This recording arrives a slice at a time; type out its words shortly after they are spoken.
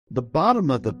The bottom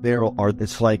of the barrel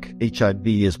it's like HIV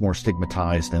is more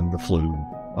stigmatized than the flu,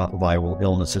 viral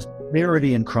illnesses.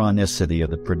 Severity and chronicity are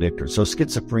the predictors. So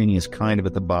schizophrenia is kind of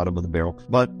at the bottom of the barrel.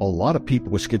 But a lot of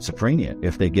people with schizophrenia,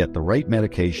 if they get the right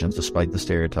medications, despite the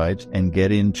stereotypes, and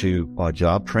get into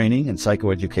job training and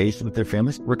psychoeducation with their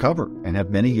families, recover and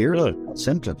have many years of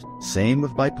symptoms. Same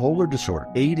with bipolar disorder.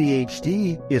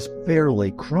 ADHD is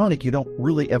fairly chronic. You don't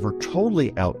really ever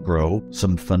totally outgrow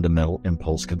some fundamental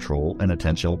impulse control and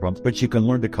attentional problems, but you can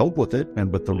learn to cope with it.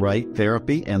 And with the right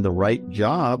therapy and the right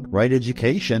job, right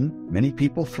education, many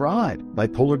people thrive.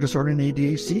 Bipolar disorder and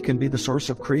ADHD can be the source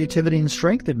of creativity and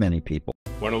strength in many people.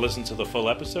 Want to listen to the full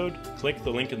episode? Click the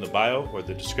link in the bio or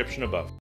the description above.